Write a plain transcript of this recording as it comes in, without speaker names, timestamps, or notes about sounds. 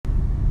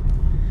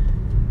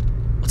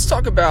let's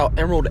talk about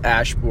emerald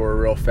ash borer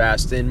real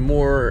fast, and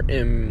more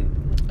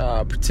in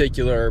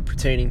particular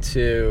pertaining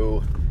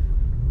to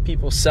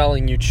people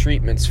selling you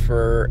treatments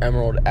for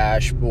emerald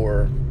ash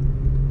borer.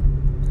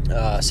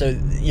 So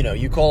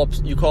you call up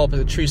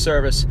the tree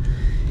service.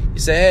 You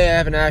say, hey, I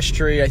have an ash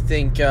tree. I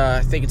think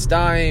it's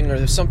dying, or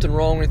there's something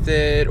wrong with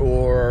it,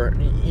 or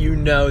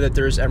that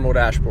there's emerald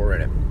ash borer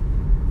in it.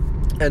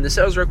 And the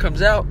sales rep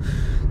comes out.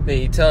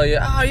 They tell you,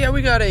 oh yeah,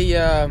 we got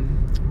a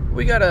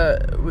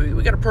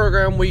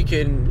program. We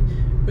can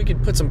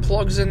put some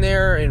plugs in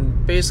there,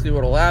 and basically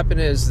what will happen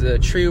is the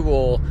tree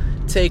will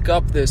take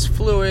up this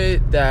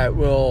fluid that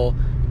will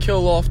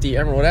kill off the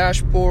emerald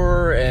ash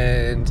borer,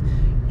 and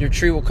your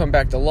tree will come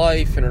back to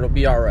life, and it'll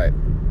be all right.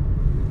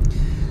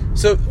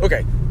 So,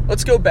 okay,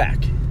 let's go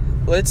back.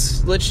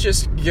 Let's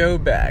just go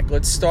back.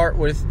 Let's start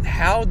with,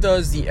 how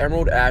does the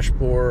emerald ash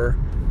borer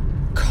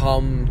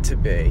come to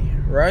be,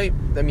 right?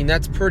 I mean,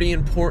 that's pretty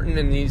important,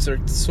 and these are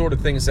sort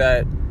of things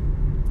that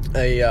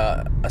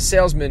a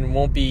salesman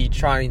won't be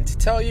trying to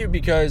tell you,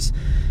 because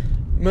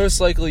most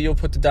likely you'll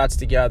put the dots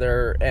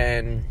together,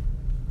 and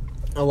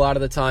a lot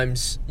of the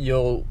times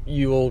you'll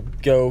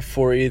go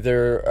for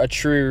either a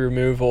tree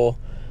removal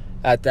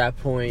at that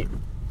point,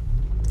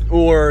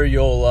 or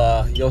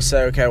you'll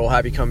say, okay, we'll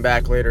have you come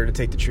back later to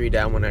take the tree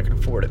down when I can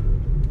afford it.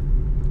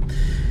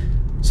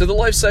 So the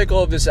life cycle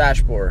of this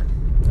ash borer.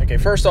 Okay,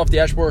 first off, the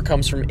ash borer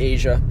comes from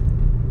Asia.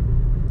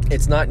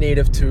 It's not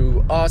native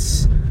to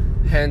us,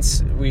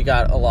 hence we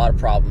got a lot of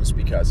problems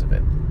because of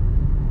it.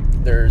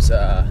 There's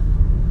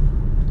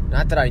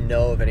not that I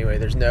know of anyway.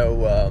 There's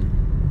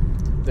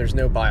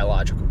no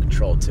biological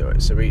control to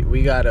it. So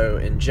we got to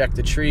inject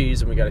the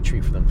trees, and we got to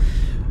treat for them.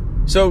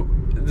 So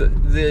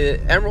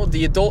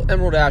the adult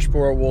emerald ash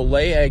borer will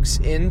lay eggs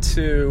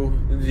into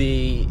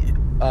the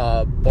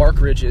bark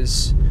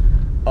ridges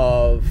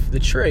of the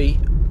tree,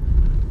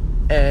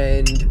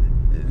 and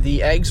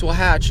the eggs will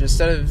hatch.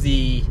 Instead of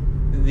the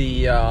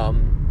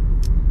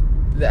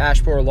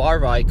ash borer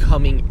larvae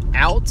coming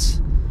out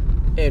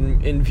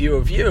in view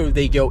of you,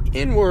 they go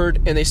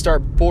inward and they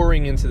start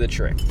boring into the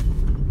tree.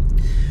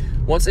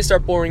 Once they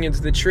start boring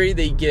into the tree,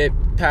 they get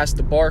past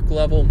the bark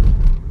level,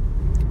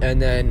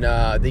 and then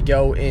they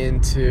go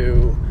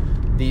into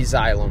the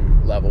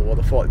xylem level. Well,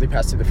 they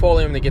pass through the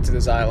folium, they get to the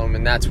xylem,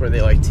 and that's where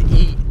they like to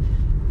eat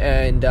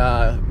and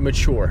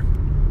mature.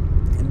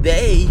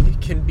 They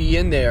can be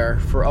in there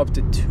for up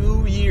to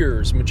 2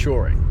 years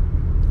maturing.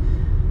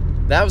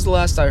 That was the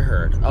last I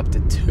heard. Up to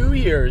 2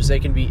 years they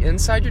can be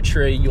inside your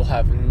tree. You'll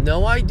have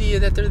no idea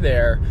that they're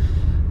there,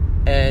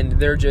 and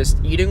they're just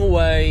eating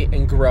away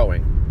and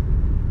growing.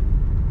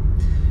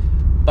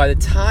 By the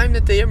time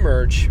that they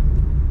emerge,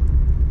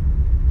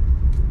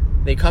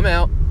 they come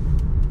out,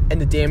 and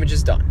the damage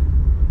is done.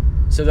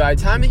 So by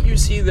the time that you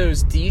see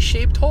those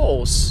D-shaped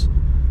holes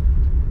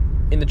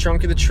in the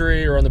trunk of the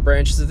tree or on the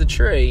branches of the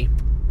tree,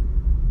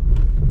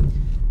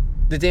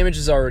 the damage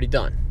is already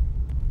done.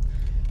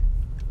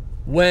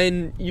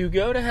 When you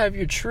go to have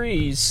your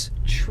trees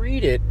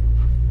treated,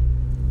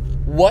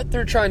 what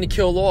they're trying to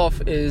kill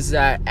off is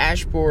that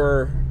ash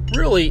borer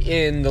really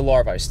in the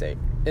larvae state,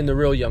 in the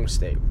real young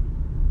state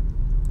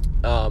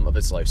of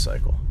its life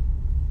cycle.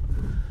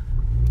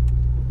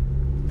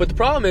 But the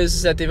problem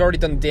is that they've already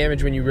done the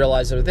damage when you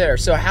realize they're there.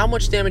 So how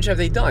much damage have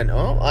they done?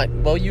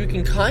 Well, you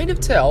can kind of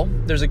tell.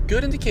 There's a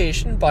good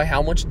indication by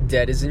how much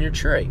dead is in your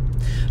tree.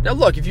 Now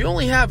look, if you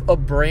only have a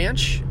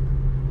branch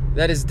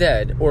that is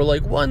dead, or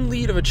like one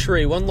lead of a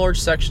tree, one large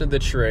section of the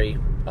tree,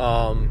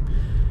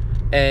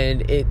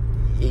 and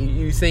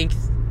you think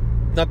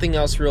nothing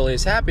else really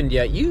has happened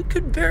yet, you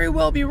could very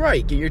well be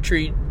right. Get your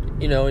tree,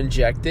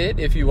 inject it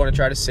if you want to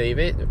try to save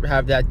it,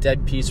 have that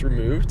dead piece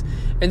removed,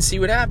 and see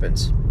what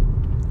happens.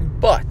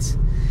 But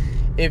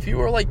if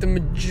you are like the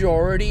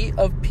majority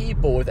of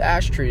people with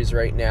ash trees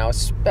right now,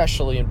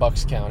 especially in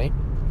Bucks County,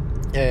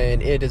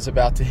 and it is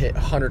about to hit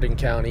Hunterdon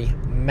County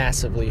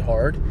massively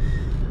hard,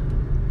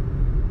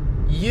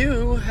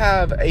 you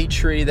have a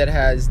tree that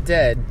has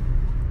dead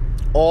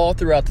all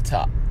throughout the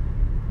top.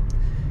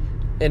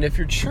 And if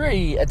your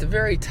tree at the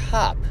very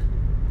top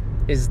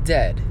is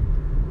dead,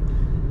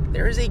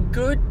 there is a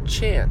good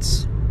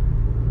chance,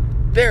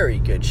 very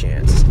good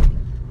chance,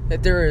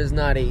 that there is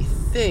not a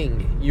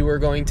thing you are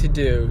going to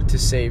do to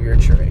save your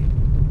tree.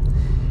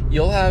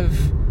 You'll have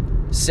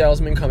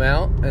salesmen come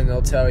out and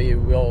they'll tell you,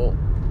 we'll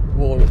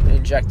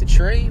inject the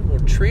tree, we'll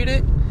treat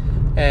it,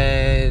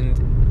 and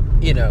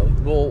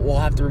we'll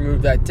have to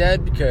remove that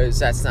dead because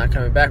that's not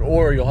coming back.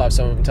 Or you'll have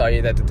someone tell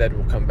you that the dead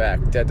will come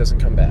back. Dead doesn't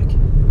come back.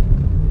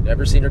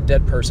 Never seen a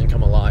dead person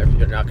come alive.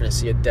 You're not going to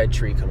see a dead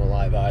tree come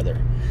alive either.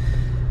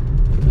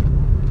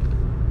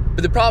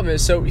 But the problem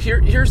is, so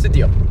here's the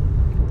deal.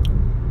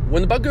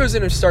 When the bug goes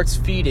in and starts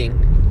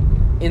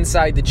feeding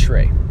inside the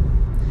tree,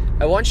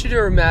 I want you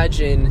to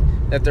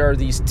imagine that there are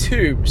these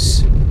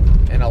tubes,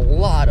 and a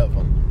lot of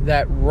them,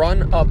 that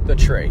run up the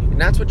tree. And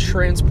that's what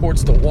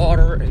transports the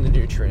water and the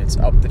nutrients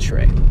up the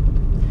tree.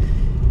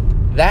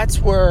 That's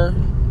where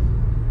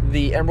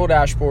the emerald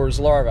ash borer's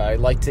larvae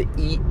like to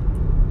eat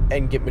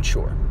and get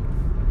mature.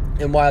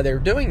 And while they're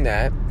doing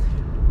that,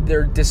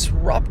 they're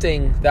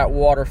disrupting that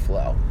water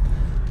flow.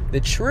 The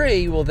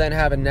tree will then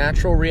have a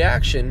natural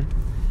reaction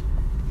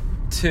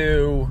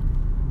to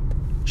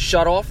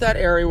shut off that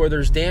area where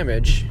there's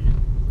damage.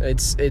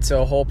 It's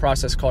a whole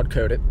process called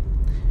coat it.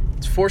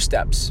 It's 4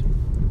 steps.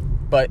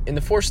 But in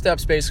the 4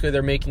 steps, basically,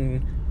 they're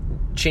making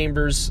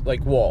chambers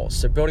like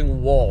walls. They're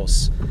building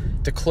walls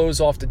to close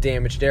off the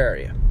damaged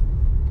area.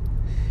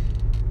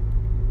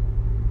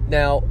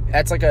 Now,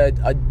 that's like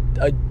a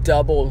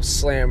double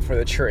slam for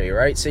the tree,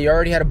 right? So you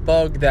already had a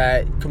bug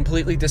that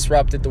completely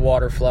disrupted the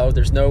water flow.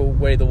 There's no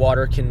way the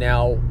water can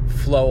now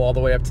flow all the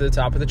way up to the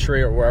top of the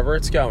tree or wherever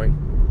it's going.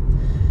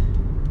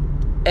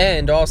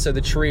 And also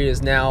the tree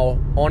is now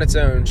on its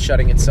own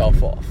shutting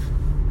itself off.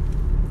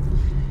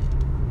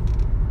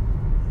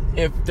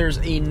 If there's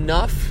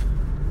enough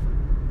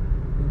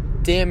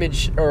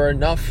damage or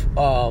enough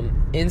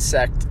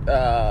insect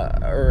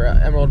or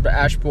emerald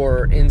ash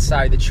borer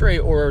inside the tree,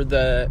 or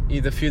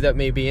the few that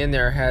may be in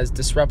there has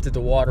disrupted the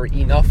water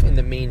enough in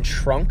the main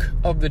trunk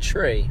of the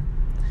tree,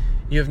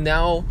 you have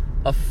now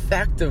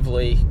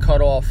effectively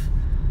cut off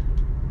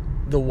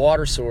the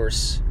water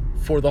source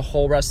for the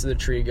whole rest of the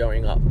tree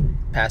going up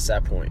past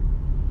that point.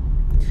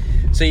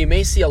 So you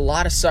may see a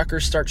lot of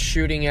suckers start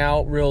shooting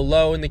out real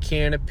low in the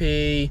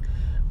canopy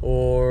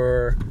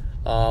or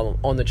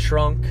on the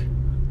trunk.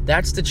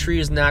 That's the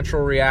tree's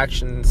natural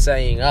reaction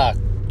saying,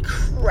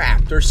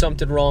 crap, there's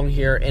something wrong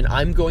here and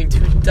I'm going to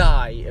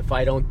die if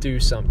I don't do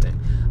something.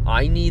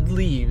 I need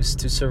leaves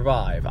to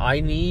survive. I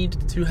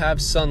need to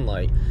have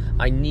sunlight.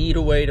 I need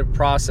a way to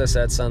process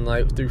that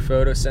sunlight through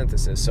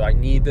photosynthesis, so I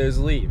need those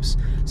leaves.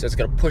 So it's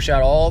going to push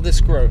out all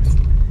this growth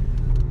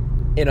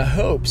in a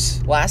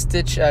hopes,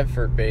 last-ditch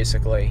effort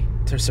basically,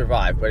 to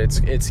survive, but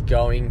it's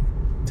going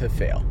to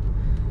fail.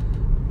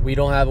 We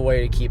don't have a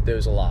way to keep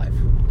those alive.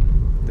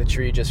 The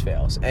tree just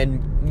fails.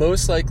 And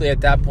most likely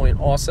at that point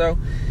also,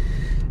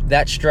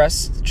 that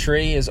stressed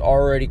tree is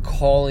already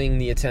calling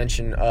the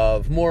attention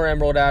of more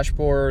emerald ash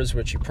borers,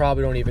 which you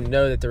probably don't even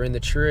know that they're in the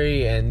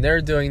tree, and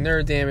they're doing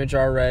their damage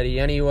already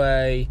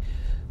anyway.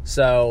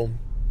 So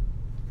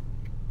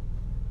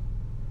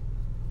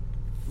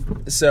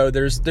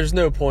there's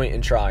no point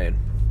in trying.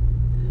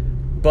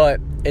 But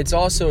it's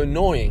also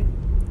annoying,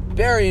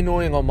 very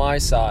annoying on my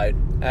side,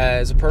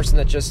 as a person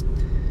that just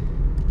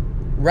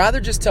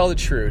rather just tell the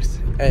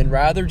truth and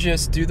rather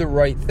just do the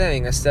right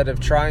thing instead of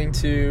trying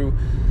to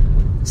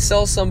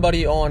sell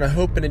somebody on a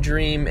hope and a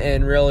dream,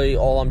 and really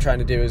all I'm trying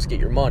to do is get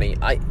your money.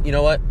 You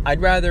know what?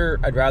 I'd rather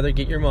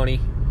get your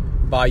money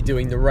by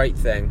doing the right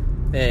thing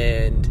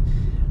and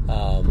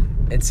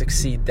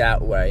succeed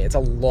that way. It's a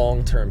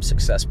long-term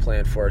success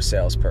plan for a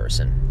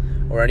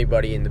salesperson or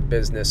anybody in the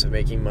business of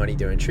making money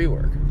doing tree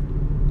work.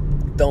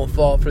 Don't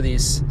fall for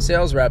these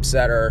sales reps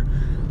that are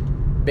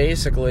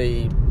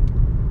basically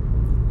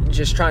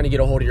just trying to get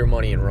a hold of your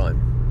money and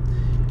run.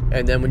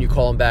 And then when you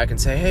call them back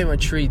and say, hey, my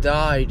tree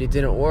died, it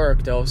didn't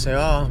work, they'll say,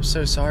 oh, I'm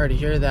so sorry to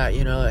hear that.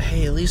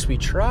 Hey, at least we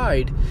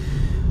tried.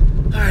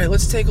 All right,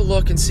 let's take a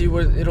look and see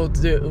what it'll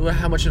do,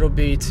 how much it'll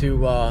be to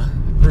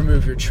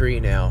remove your tree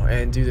now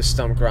and do the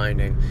stump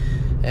grinding.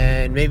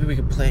 And maybe we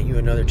could plant you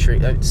another tree.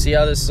 See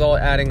how this is all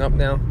adding up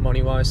now,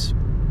 money-wise?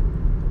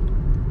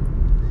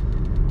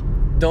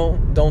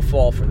 Don't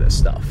fall for this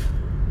stuff.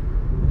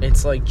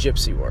 It's like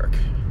gypsy work.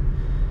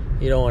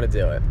 You don't want to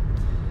do it.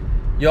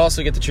 You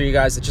also get the tree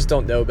guys that just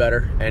don't know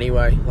better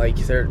anyway. Like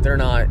they're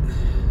not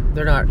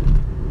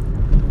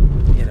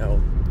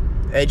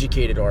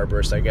educated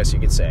arborists, I guess you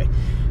could say.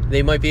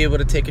 They might be able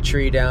to take a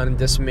tree down and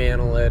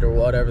dismantle it or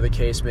whatever the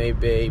case may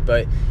be,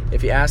 but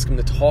if you ask them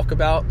to talk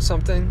about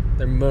something,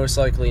 they're most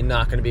likely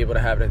not going to be able to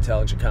have an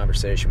intelligent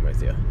conversation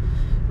with you.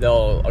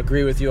 They'll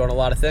agree with you on a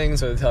lot of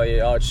things, or they'll tell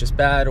you, oh, it's just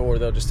bad, or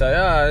they'll just tell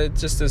you, it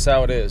just is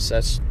how it is.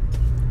 That's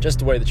just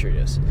the way the tree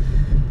is.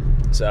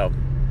 So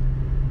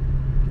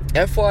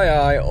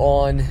FYI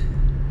on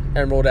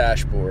emerald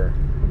ash borer,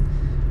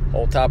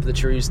 whole top of the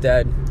tree's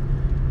dead,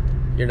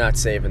 you're not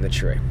saving the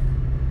tree.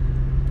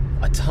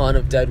 A ton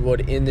of dead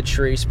wood in the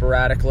tree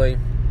sporadically,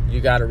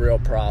 you got a real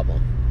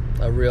problem.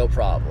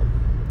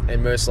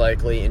 And most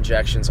likely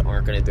injections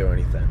aren't going to do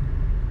anything.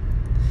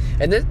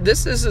 And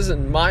this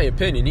isn't my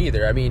opinion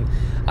either. I mean,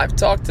 I've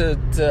talked to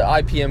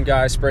IPM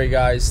guys, spray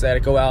guys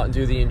that go out and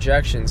do the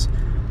injections,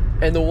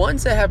 and the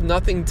ones that have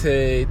nothing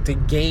to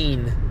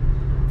gain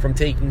from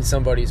taking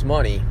somebody's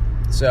money,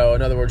 so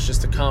in other words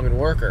just a common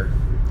worker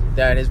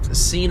that has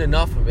seen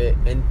enough of it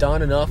and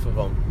done enough of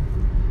them,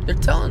 they're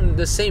telling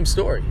the same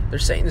story. They're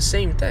saying the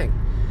same thing.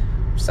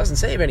 It just doesn't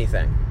save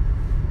anything.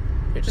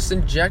 You're just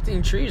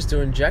injecting trees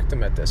to inject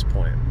them at this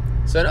point.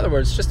 So in other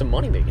words, it's just a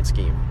money-making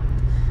scheme.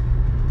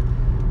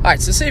 Alright,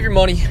 so save your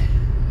money.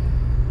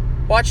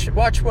 Watch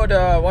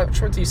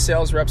what these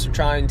sales reps are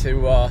trying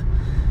to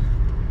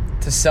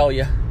sell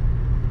you.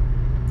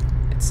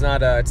 It's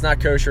not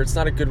kosher. It's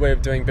not a good way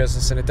of doing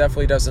business, and it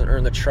definitely doesn't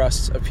earn the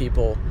trust of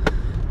people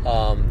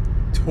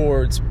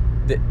towards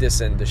this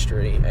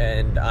industry.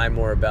 And I'm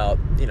more about,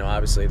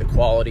 obviously the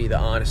quality, the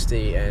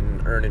honesty,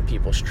 and earning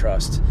people's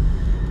trust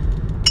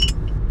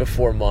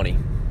before money.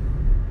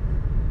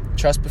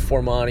 Trust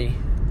before money.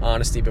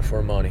 Honesty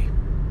before money.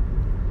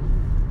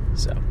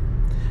 So,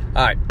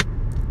 all right.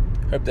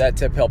 Hope that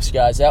tip helps you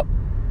guys out.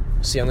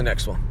 See you on the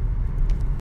next one.